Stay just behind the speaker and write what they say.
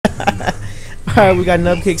Alright, we got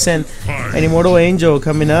Nubcakes and an Immortal Angel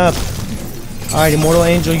coming up. Alright, Immortal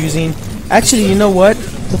Angel using... Actually, you know what?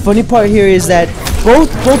 The funny part here is that both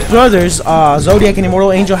brothers, Zodiac and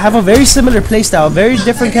Immortal Angel, have a very similar playstyle. Very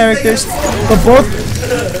different characters, but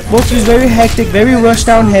both use very hectic, very rush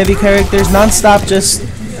down heavy characters, non-stop, just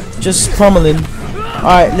pummeling.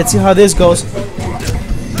 Alright, let's see how this goes.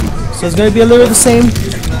 So it's gonna be a little the same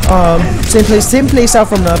playstyle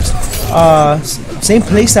from Nubs. Same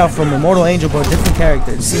playstyle from Immortal Angel, but different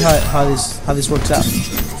characters. See how this works out.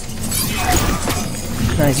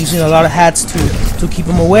 Nice, using a lot of hats to keep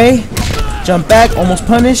him away. Jump back, almost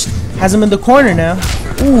punished. Has him in the corner now.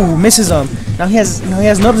 Ooh, misses him. Now he has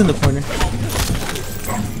Nubs in the corner.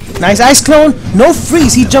 Nice ice clone, no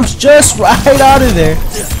freeze. He jumps just right out of there.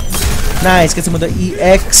 Nice, gets him with the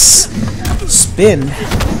EX spin.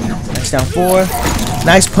 Nice, down 4.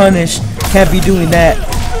 Nice punish. Can't be doing that.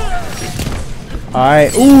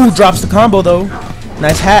 Alright. Ooh, drops the combo though.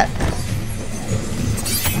 Nice hat.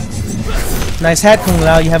 Nice hat, Kung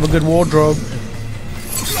Lao. You have a good wardrobe.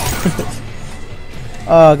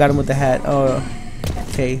 Oh, got him with the hat. Oh,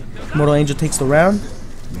 okay. Immortal Angel takes the round.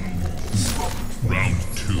 Round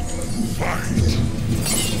 2, fight.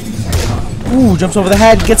 Ooh, jumps over the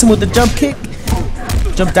hat. Gets him with the jump kick.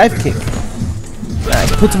 Jump dive kick.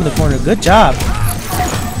 Nice. Puts him in the corner. Good job.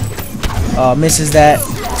 Misses that.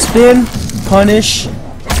 Spin. Punish.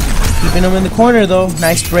 Keeping him in the corner though.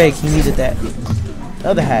 Nice break. He needed that.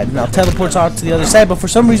 Other hat. Now teleports out to the other side, but for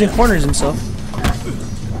some reason corners himself.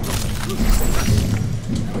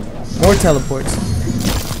 More teleports.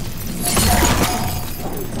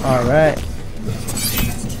 Alright.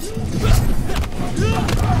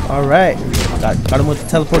 Alright. Got him with the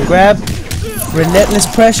teleport grab. Relentless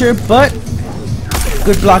pressure, but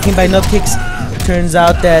good blocking by Nubcakes. Turns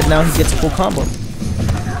out that now he gets a full combo.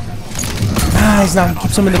 Nice, now he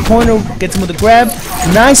keeps him in the corner, gets him with the grab.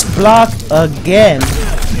 Nice block again.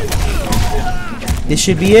 This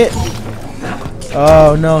should be it.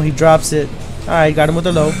 Oh no, he drops it. Alright, got him with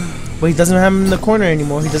the low. But he doesn't have him in the corner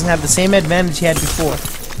anymore. He doesn't have the same advantage he had before.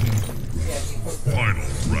 Final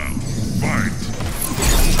round, fight.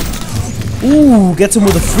 Ooh, gets him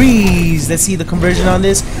with a freeze. Let's see the conversion on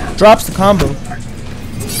this. Drops the combo.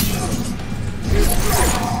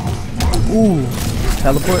 Ooh,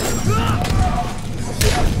 teleport.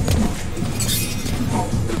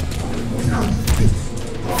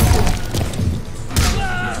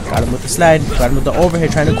 Got him with the slide. Got him with the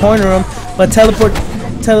overhead, trying to corner him. But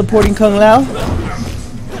teleporting Kung Lao.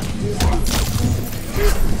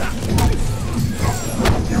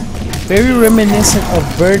 Very reminiscent of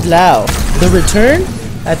Bird Lao. The return?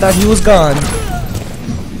 I thought he was gone.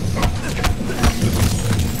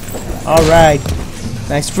 Alright.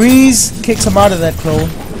 Nice freeze. Kicks him out of that clone.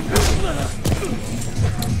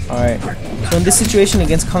 Alright. So in this situation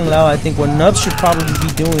against Kung Lao, I think what Nubs should probably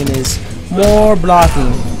be doing is more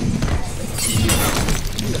blocking.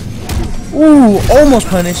 Ooh, almost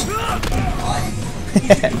punished.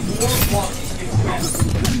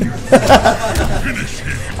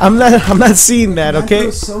 I'm not seeing that, okay?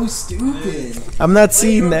 That so stupid. I'm not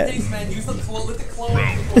seeing that.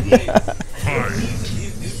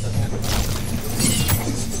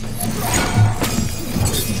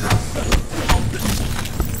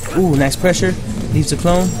 Ooh, nice pressure. Leaves the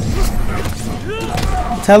clone.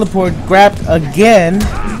 Teleport grabbed again.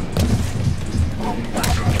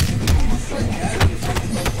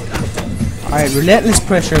 Alright, relentless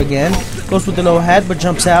pressure again. Goes with the low hat but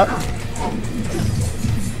jumps out.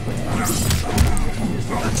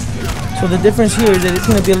 So the difference here is that it's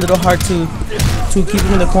going to be a little hard to keep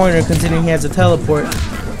him in the corner considering he has a teleport.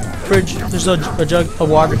 Fridge, there's a jug of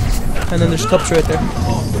water. And then there's cups right there.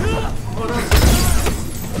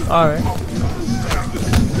 Alright.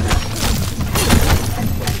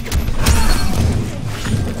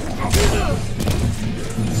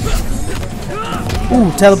 Ooh,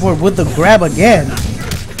 teleport with the grab again.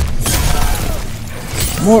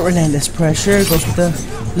 More relentless pressure. Goes with the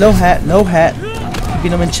low hat, no hat.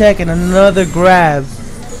 Keeping him in check and another grab.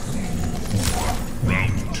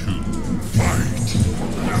 Round 2, fight.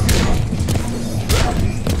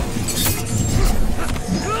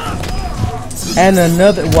 And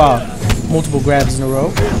another, wow, multiple grabs in a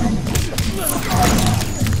row.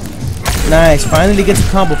 Nice, finally gets a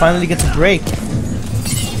combo, finally gets a break.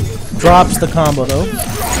 Drops the combo though.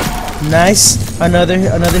 Nice, another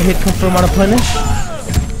hit confirm on a punish.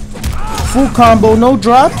 Full combo, no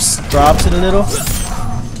drops. Drops it a little.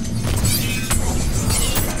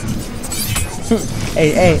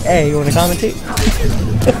 Hey, you wanna commentate?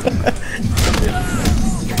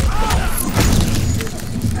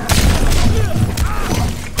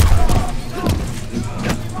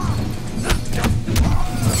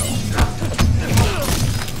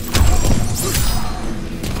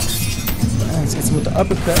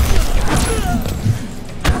 Uppercut.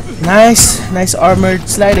 Nice armored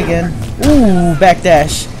slide again. Ooh,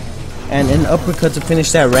 backdash. And an uppercut to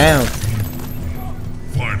finish that round.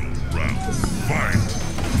 Final round. Fight.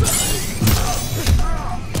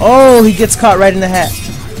 Oh, he gets caught right in the hat.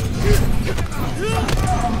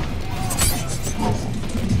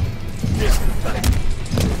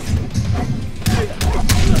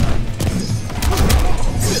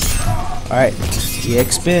 Alright,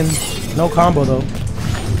 EX spin. No combo though.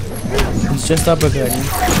 He's just uppercutting.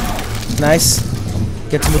 Nice.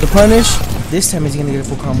 Gets him with the punish. This time he's gonna get a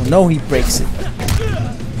full combo. No, he breaks it.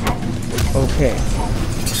 Okay.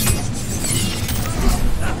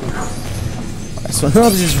 Alright, so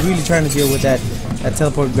Nubs is really trying to deal with that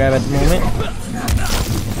teleport grab at the moment.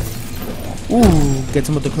 Ooh, gets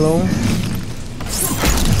him with the clone.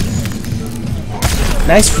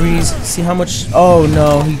 Nice freeze. See how much. Oh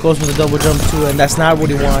no, he goes with a double jump too, and that's not what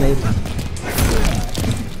he wanted.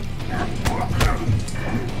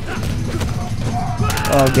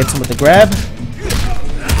 Oh, gets him with the grab.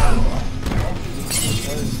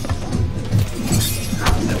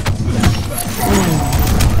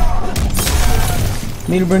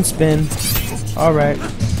 Meter burn spin. Alright.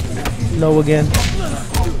 No again.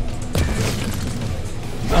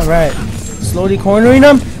 Alright. Slowly cornering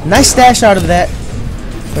him. Nice stash out of that.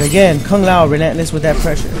 But again, Kung Lao relentless with that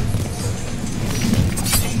pressure.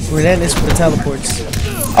 Relentless with the teleports.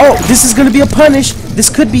 Oh, this is gonna be a punish. This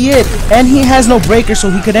could be it. And he has no breaker, so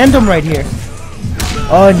he could end him right here.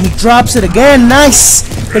 Oh, and he drops it again. Nice!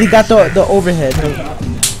 But he got the overhead.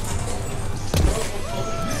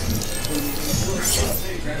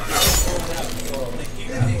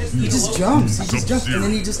 He just jumps. He just jumps and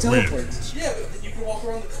then he just teleports.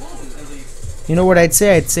 You know what I'd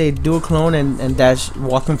say? I'd say do a clone and dash,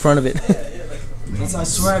 walk in front of it. That's, I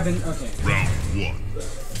swear I've been. Okay. Round 1.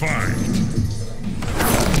 Fight.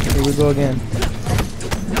 Here we go again.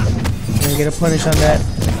 Gonna get a punish on that.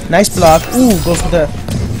 Nice block. Ooh, goes with the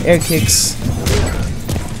air kicks.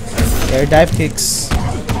 Air dive kicks.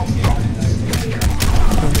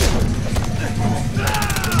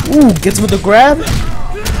 Ooh, gets with the grab.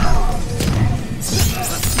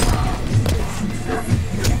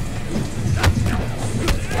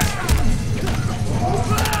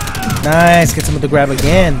 Nice, gets him with the grab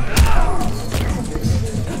again.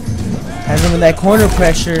 Has him in that corner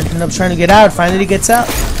pressure, and I'm trying to get out. Finally gets out.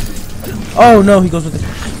 Oh no, he goes with the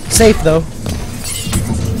safe though.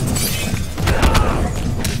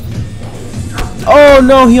 Oh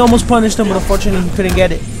no, he almost punished him, but unfortunately he couldn't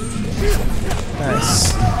get it.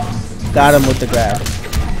 Nice. Got him with the grab.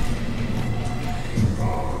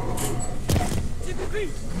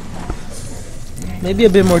 Maybe a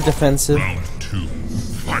bit more defensive. Round 2.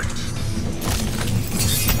 Fight.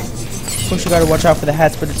 Of course, you gotta watch out for the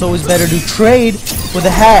hats, but it's always better to trade with a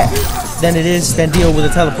hat than deal with a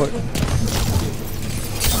teleport.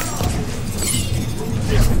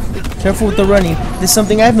 Careful with the running. This is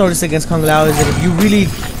something I've noticed against Kung Lao, is that if you really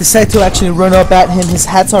decide to actually run up at him, his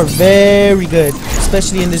hats are very good,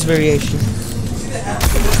 especially in this variation.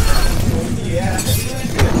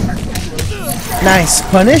 Nice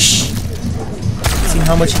punish. See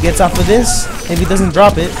how much he gets off of this. Maybe he doesn't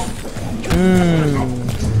drop it.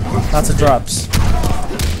 Lots of drops.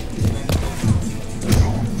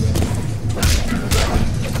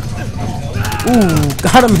 Ooh,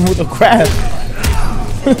 got him with a grab.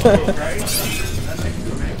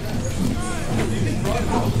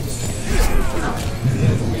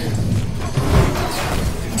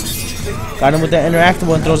 Got him with that interactive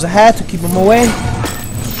one. Throws a hat to keep him away.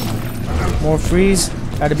 More freeze.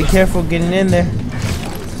 Gotta be careful getting in there.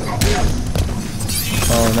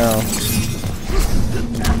 Oh no.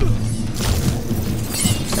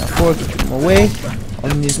 Now 4, keep him away.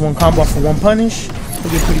 Only needs one combo for one punish.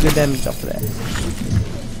 He'll get pretty good damage off of that.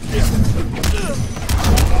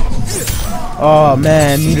 Oh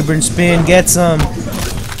man, meter burn spin gets him.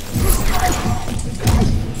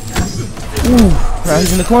 Ooh, now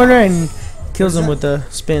he's in the corner and kills him with the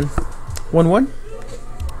spin. 1-1?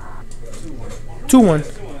 2-1.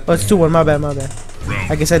 Oh, it's 2-1. My bad, my bad.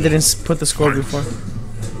 I guess I didn't put the score before.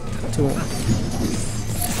 2-1.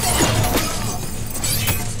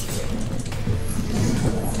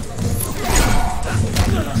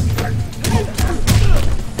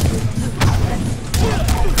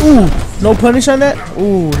 Ooh, no punish on that?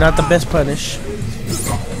 Ooh, not the best punish.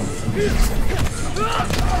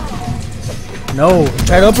 No,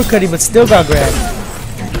 tried uppercutting but still got grabbed.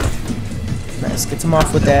 Nice, gets him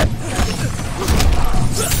off with that.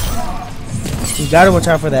 You gotta watch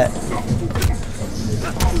out for that.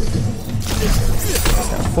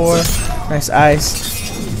 Down 4, nice ice.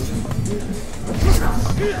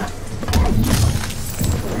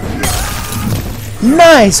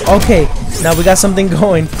 Nice! Okay, now we got something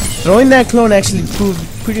going. Throwing that clone actually proved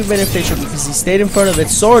pretty beneficial because he stayed in front of it,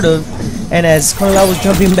 sort of. And as Kunal was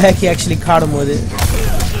jumping back, he actually caught him with it.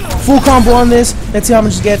 Full combo on this. Let's see how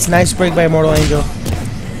much he gets. Nice break by Immortal Angel.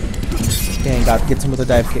 Dang, God gets him with a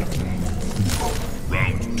dive kick.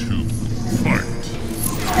 Round 2, fight.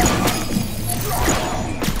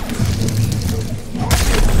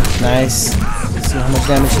 Nice. Let's see how much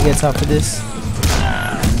damage he gets off of this.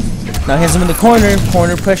 Now he has him in the corner.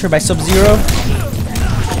 Corner pressure by Sub-Zero.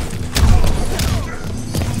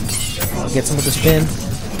 Gets him with the spin.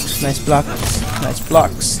 Nice blocks. Nice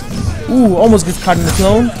blocks. Ooh, almost gets caught in the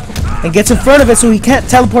clone. And gets in front of it so he can't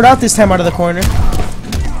teleport out this time out of the corner.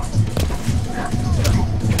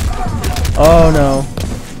 Oh no.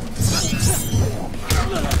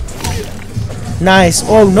 Nice.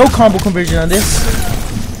 Oh, no combo conversion on this.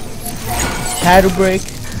 Had to break.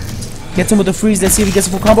 Gets him with the freeze. Let's see if he gets a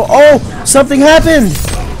full combo. Oh! Something happened!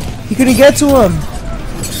 He couldn't get to him.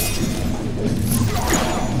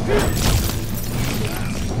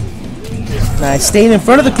 Nice. Staying in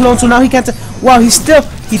front of the clone, so now he can't. Wow, he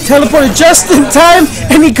teleported just in time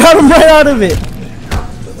and he got him right out of it.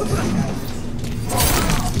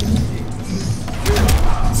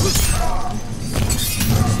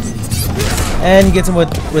 And he gets him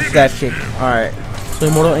with that kick. Alright. So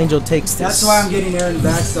Immortal Angel takes this. That's why I'm getting Aaron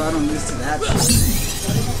back so I don't lose to that shit.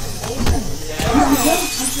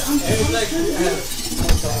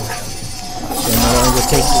 Immortal Angel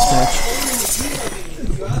takes this match.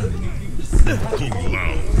 Kung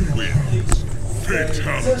Lao wins.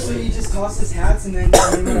 Fatality. So he just tosses hats and then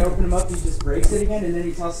when I open him up he just breaks it again and then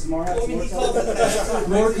he tosses more hats,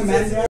 more commander.